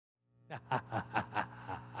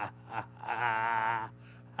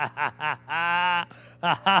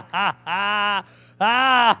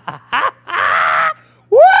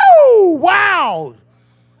Woo! Wow!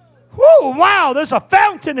 Woo! Wow! There's a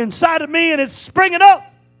fountain inside of me and it's springing up.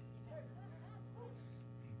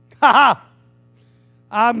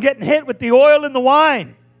 I'm getting hit with the oil and the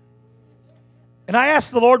wine. And I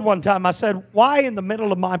asked the Lord one time, I said, why in the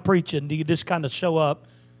middle of my preaching do you just kind of show up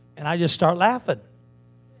and I just start laughing?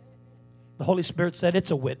 The Holy Spirit said,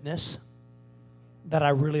 it's a witness that I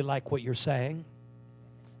really like what you're saying,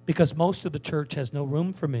 because most of the church has no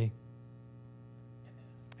room for me.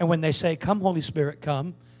 And when they say, come, Holy Spirit,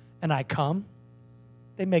 come, and I come,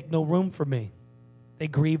 they make no room for me. They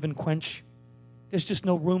grieve and quench. There's just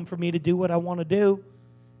no room for me to do what I want to do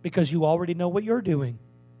because you already know what you're doing.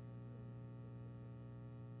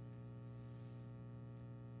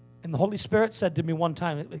 And the Holy Spirit said to me one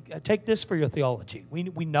time, take this for your theology. We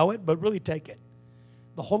know it, but really take it.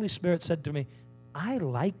 The Holy Spirit said to me, I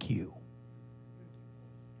like you.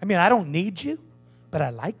 I mean, I don't need you, but I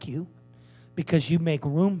like you because you make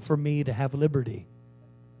room for me to have liberty.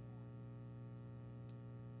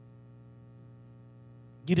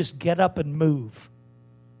 You just get up and move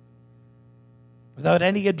without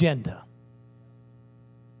any agenda.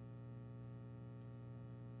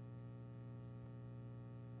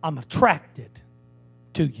 I'm attracted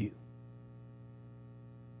to you.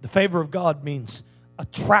 The favor of God means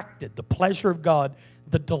attracted. The pleasure of God,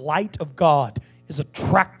 the delight of God is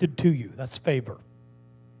attracted to you. That's favor.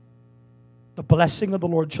 The blessing of the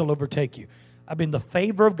Lord shall overtake you. I mean, the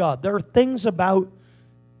favor of God. There are things about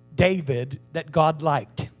David that God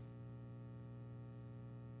liked.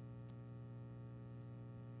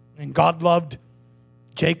 And God loved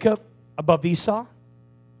Jacob above Esau.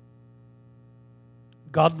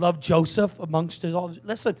 God loved Joseph amongst his all.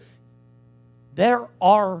 Listen, there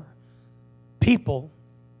are people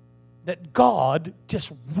that God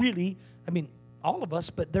just really, I mean, all of us,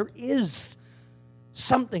 but there is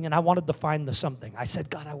something, and I wanted to find the something. I said,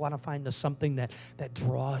 God, I want to find the something that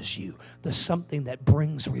draws you, the something that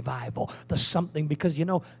brings revival, the something, because, you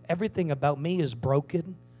know, everything about me is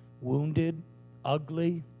broken, wounded,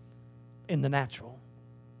 ugly in the natural.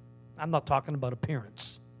 I'm not talking about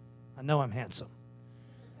appearance. I know I'm handsome.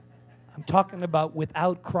 I'm talking about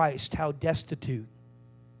without Christ, how destitute.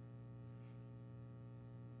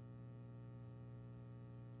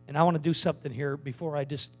 And I want to do something here before I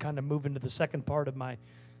just kind of move into the second part of my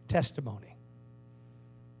testimony.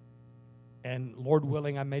 And Lord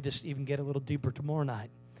willing, I may just even get a little deeper tomorrow night.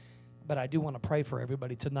 But I do want to pray for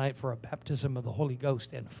everybody tonight for a baptism of the Holy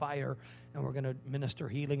Ghost and fire. And we're going to minister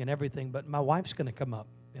healing and everything. But my wife's going to come up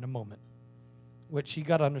in a moment. Which you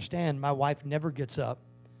got to understand, my wife never gets up.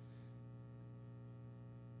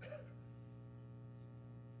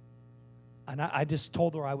 And I just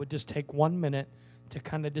told her I would just take 1 minute to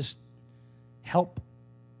kind of just help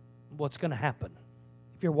what's going to happen.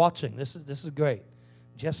 If you're watching, this is great.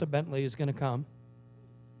 Jessa Bentley is going to come.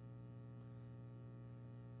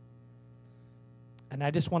 And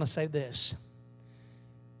I just want to say this.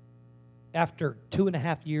 After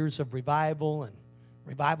 2.5 years of revival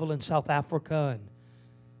in South Africa, and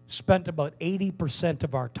spent about 80%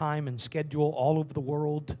 of our time and schedule all over the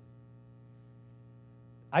world,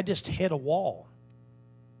 I just hit a wall.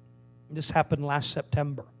 This happened last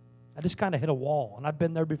September. I just kind of hit a wall, and I've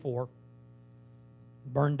been there before.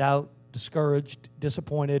 Burned out, discouraged,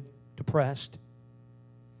 disappointed, depressed.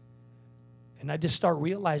 And I just start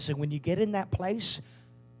realizing when you get in that place,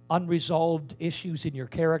 unresolved issues in your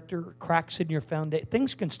character, cracks in your foundation,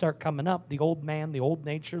 things can start coming up. The old man, the old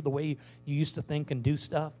nature, the way you used to think and do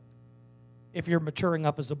stuff. If you're maturing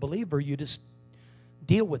up as a believer, you just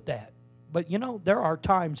deal with that. But, you know, there are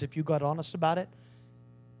times, if you got honest about it,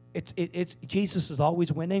 it's Jesus is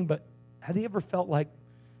always winning, but have you ever felt like,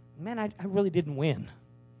 man, I really didn't win?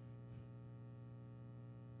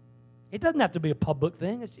 It doesn't have to be a public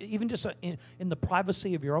thing. It's even just in the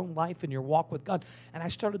privacy of your own life and your walk with God. And I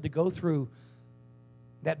started to go through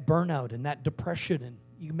that burnout and that depression, and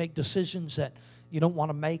you make decisions that you don't want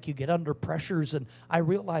to make. You get under pressures, and I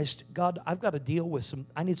realized, God, I've got to deal with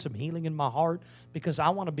I need some healing in my heart because I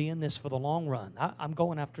want to be in this for the long run. I'm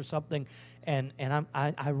going after something, and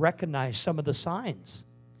I recognize some of the signs.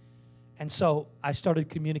 And so I started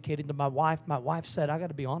communicating to my wife. My wife said, I got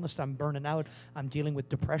to be honest, I'm burning out. I'm dealing with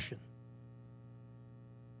depression.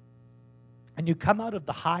 And you come out of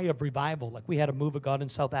the high of revival, like we had a move of God in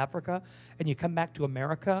South Africa, and you come back to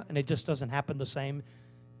America, and it just doesn't happen the same.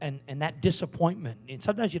 And that disappointment, and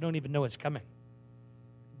sometimes you don't even know it's coming.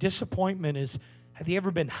 Disappointment is, have you ever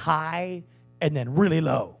been high and then really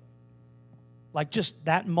low? Like just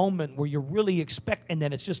that moment where you really expect, and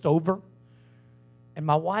then it's just over. And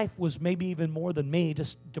my wife was maybe even more than me,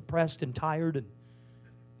 just depressed and tired. And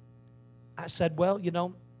I said, well, you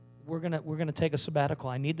know, we're gonna take a sabbatical.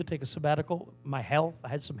 I need to take a sabbatical. My health, I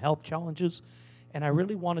had some health challenges, and I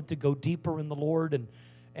really wanted to go deeper in the Lord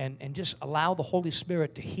and just allow the Holy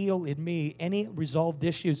Spirit to heal in me any resolved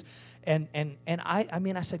issues. And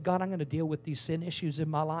I said, God, I'm going to deal with these sin issues in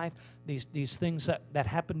my life, these things that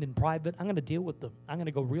happened in private. I'm going to deal with them. I'm going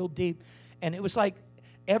to go real deep. And it was like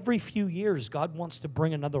every few years, God wants to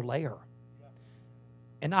bring another layer.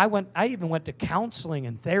 And I even went to counseling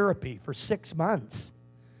and therapy for 6 months.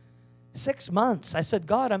 6 months. I said,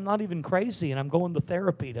 God, I'm not even crazy, and I'm going to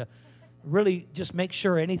therapy to really just make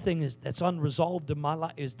sure anything that's unresolved in my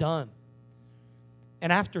life is done.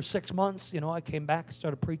 And after 6 months, you know, I came back and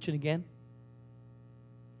started preaching again.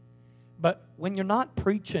 But when you're not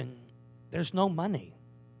preaching, there's no money.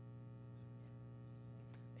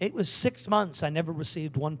 It was 6 months I never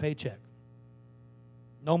received one paycheck.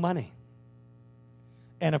 No money.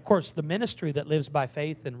 And of course, the ministry that lives by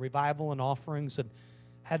faith and revival and offerings and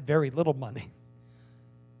had very little money.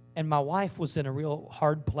 And my wife was in a real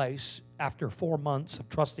hard place after 4 months of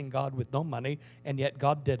trusting God with no money, and yet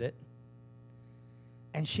God did it.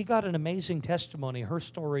 And she got an amazing testimony. Her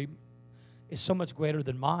story is so much greater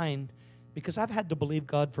than mine because I've had to believe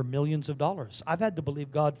God for millions of dollars. I've had to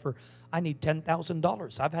believe God for, I need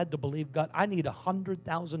 $10,000. I've had to believe God, I need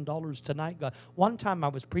 $100,000 tonight, God. One time I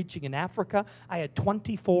was preaching in Africa. I had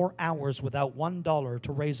 24 hours without $1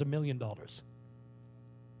 to raise $1 million.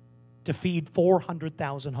 To feed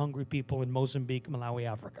 400,000 hungry people in Mozambique, Malawi,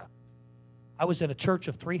 Africa. I was in a church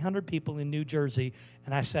of 300 people in New Jersey,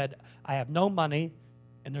 and I said, I have no money,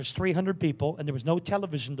 and there's 300 people, and there was no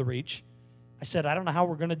television to reach. I said, I don't know how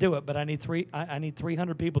we're going to do it, but I need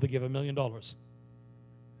 300 people to give $1 million.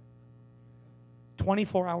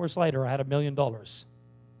 24 hours later, I had $1 million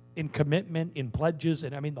in commitment, in pledges,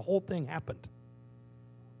 and I mean, the whole thing happened.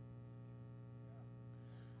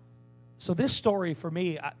 So this story for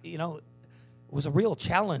me, you know, was a real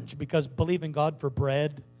challenge because believing God for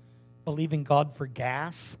bread, believing God for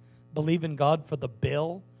gas, believing God for the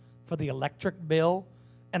bill, for the electric bill,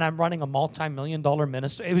 and I'm running a multi-million-dollar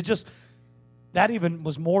ministry. It was just, that even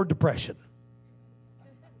was more depression.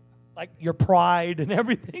 Like your pride and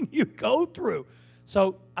everything you go through.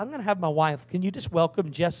 So I'm going to have my wife. Can you just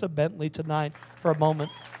welcome Todd Bentley tonight for a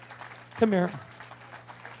moment? Come here.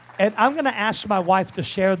 And I'm going to ask my wife to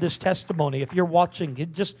share this testimony. If you're watching,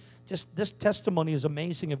 just this testimony is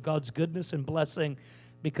amazing of God's goodness and blessing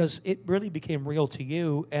because it really became real to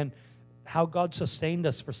you and how God sustained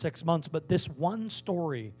us for 6 months. But this one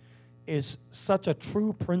story is such a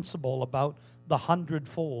true principle about the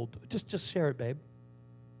hundredfold. Just share it, babe.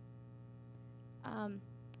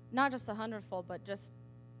 Not just the hundredfold, but just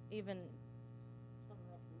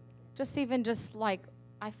like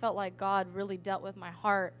I felt like God really dealt with my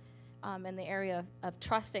heart in the area of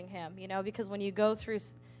trusting Him, you know, because when you go through,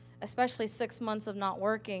 especially 6 months of not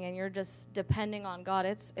working and you're just depending on God,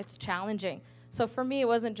 it's challenging. So for me, it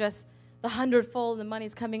wasn't just the hundredfold, the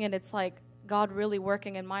money's coming in. It's like God really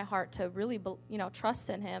working in my heart to really, you know, trust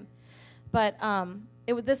in Him. But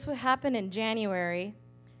this would happen in January,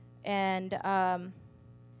 and I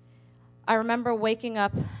remember waking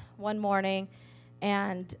up one morning,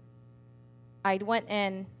 and I went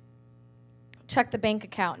in, checked the bank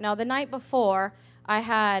account. Now, the night before, I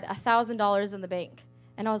had $1,000 in the bank,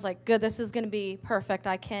 and I was like, good, this is going to be perfect.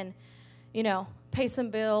 I can, you know, pay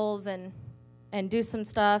some bills and do some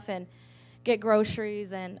stuff and get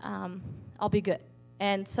groceries, and I'll be good.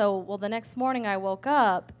 And so, well, the next morning I woke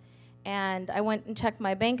up, and I went and checked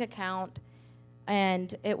my bank account,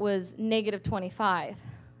 and it was negative $25.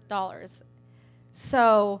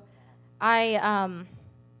 So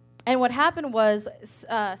and what happened was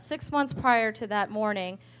 6 months prior to that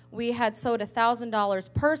morning, we had sowed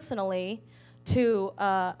 $1,000 personally to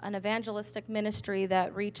an evangelistic ministry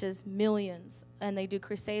that reaches millions, and they do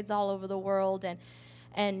crusades all over the world.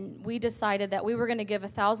 And we decided that we were going to give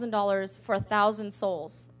 $1,000 for 1,000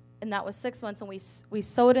 souls, and that was 6 months. And we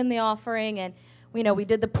sowed in the offering, and we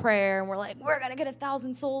did the prayer, and we're like, we're going to get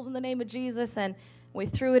 1,000 souls in the name of Jesus, and we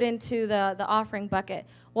threw it into the offering bucket.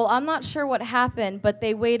 Well, I'm not sure what happened, but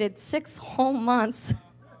they waited 6 whole months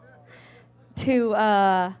to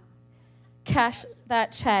cash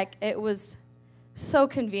that check. It was so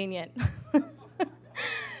convenient.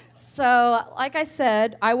 So, like I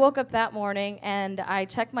said, I woke up that morning, and I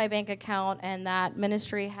checked my bank account, and that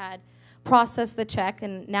ministry had processed the check,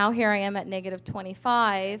 and now here I am at negative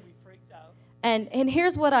 25. We freaked out. And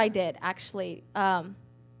here's what I did, actually. I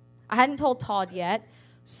hadn't told Todd yet,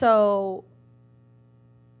 so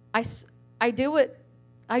I do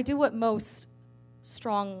what most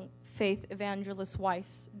strong faith evangelist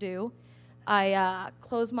wives do. I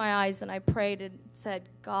closed my eyes and I prayed and said,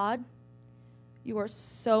 God, you are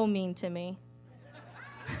so mean to me.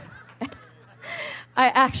 I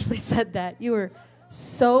actually said that. You were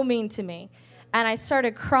so mean to me. And I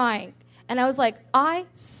started crying. And I was like, I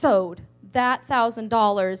sowed that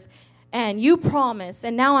 $1,000 and you promised,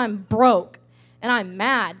 and now I'm broke and I'm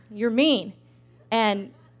mad. You're mean.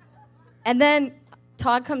 And then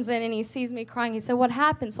Todd comes in and he sees me crying. He said, what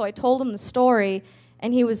happened? So I told him the story,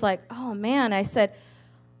 and he was like, oh, man. I said,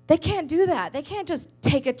 they can't do that. They can't just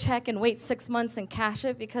take a check and wait 6 months and cash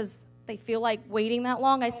it because they feel like waiting that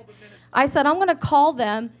long. I said, I'm going to call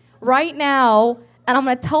them right now, and I'm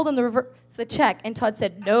going to tell them to reverse the check. And Todd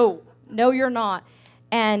said, no, you're not.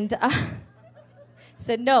 And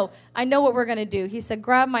said, no, I know what we're going to do. He said,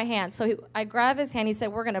 grab my hand. So I grabbed his hand. He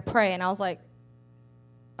said, we're going to pray. And I was like,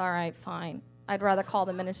 all right, fine. I'd rather call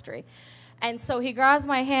the ministry. And so he grabs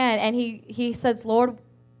my hand, and he says, Lord,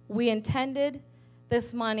 we intended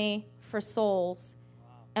this money for souls,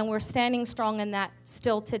 and we're standing strong in that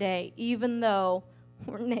still today, even though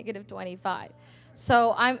we're negative 25.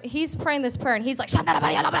 So he's praying this prayer, and he's like, and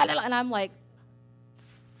I'm like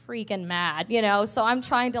freaking mad, you know. So I'm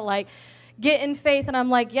trying to like get in faith, and I'm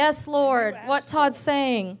like, yes, Lord, what Todd's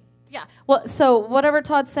saying. Yeah, well, so whatever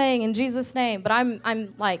Todd's saying in Jesus' name, but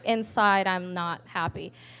I'm like inside, I'm not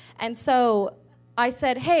happy. And so I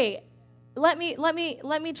said, hey, let me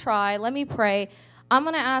try, let me pray. I'm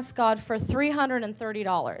going to ask God for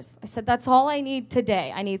 $330. I said, that's all I need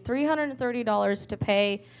today. I need $330 to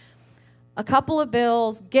pay a couple of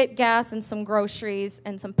bills, get gas and some groceries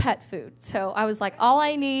and some pet food. So I was like, all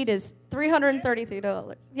I need is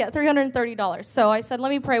 $333. Yeah, $330. So I said, let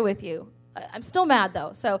me pray with you. I'm still mad,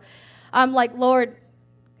 though. So I'm like, Lord,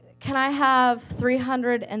 can I have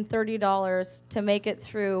 $330 to make it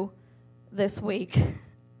through this week?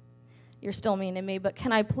 You're still mean to me, but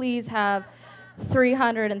can I please have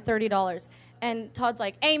 $330? And Todd's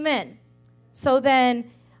like, amen. So then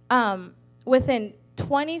within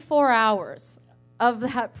 24 hours of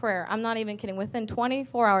that prayer, I'm not even kidding, within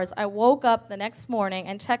 24 hours, I woke up the next morning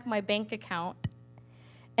and checked my bank account,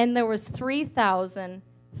 and there was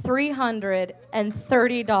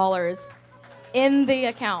 $3,330 in the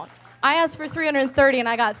account. I asked for $330, and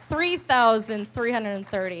I got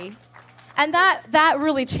 $3,330. And that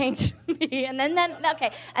really changed me. And then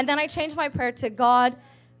I changed my prayer to, God,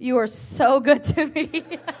 you are so good to me.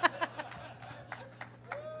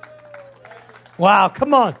 Wow,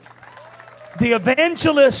 come on. The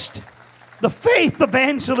evangelist, the faith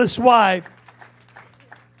evangelist wife,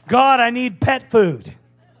 God, I need pet food.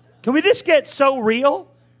 Can we just get so real?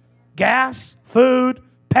 Gas, food,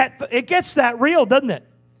 pet food. It gets that real, doesn't it?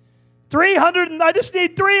 I just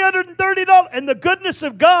need $330. And the goodness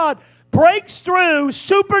of God breaks through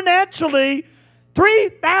supernaturally.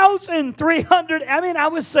 3,300. I mean, I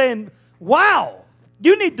was saying, wow,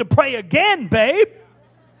 you need to pray again, babe.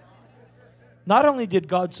 Not only did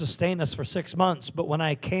God sustain us for 6 months, but when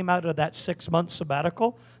I came out of that 6-month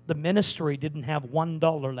sabbatical, the ministry didn't have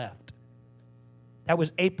 $1 left. That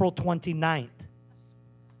was April 29th.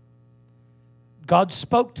 God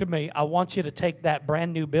spoke to me, I want you to take that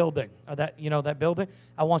brand new building, or that building,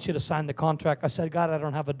 I want you to sign the contract. I said, God, I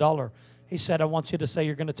don't have $1. He said, I want you to say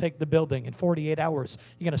you're going to take the building. In 48 hours,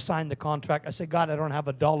 you're going to sign the contract. I said, God, I don't have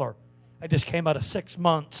 $1. I just came out of 6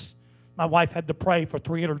 months. My wife had to pray for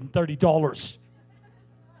 $330.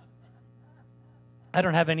 I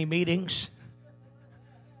don't have any meetings.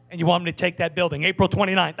 And you want me to take that building, April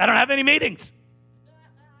 29th. I don't have any meetings.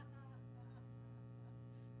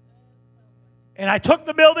 And I took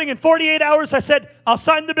the building in 48 hours. I said, I'll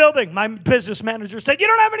sign the building. My business manager said, you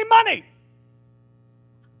don't have any money.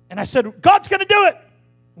 And I said, God's going to do it.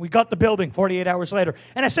 We got the building 48 hours later.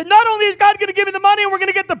 And I said, not only is God going to give me the money and we're going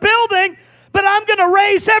to get the building, but I'm going to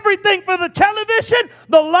raise everything for the television,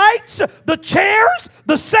 the lights, the chairs,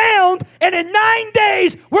 the sound. And in 9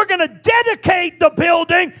 days, we're going to dedicate the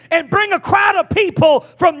building and bring a crowd of people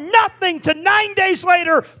from nothing to 9 days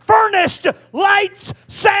later, furnished, lights,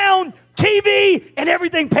 sound, TV, and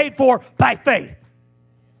everything paid for by faith.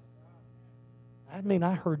 I mean,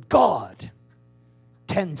 I heard God.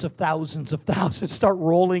 Tens of thousands start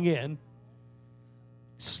rolling in.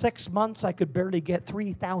 6 months, I could barely get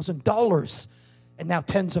 $3,000. And now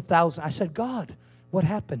tens of thousands. I said, God, what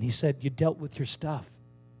happened? He said, you dealt with your stuff.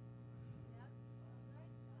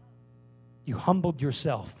 You humbled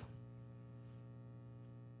yourself.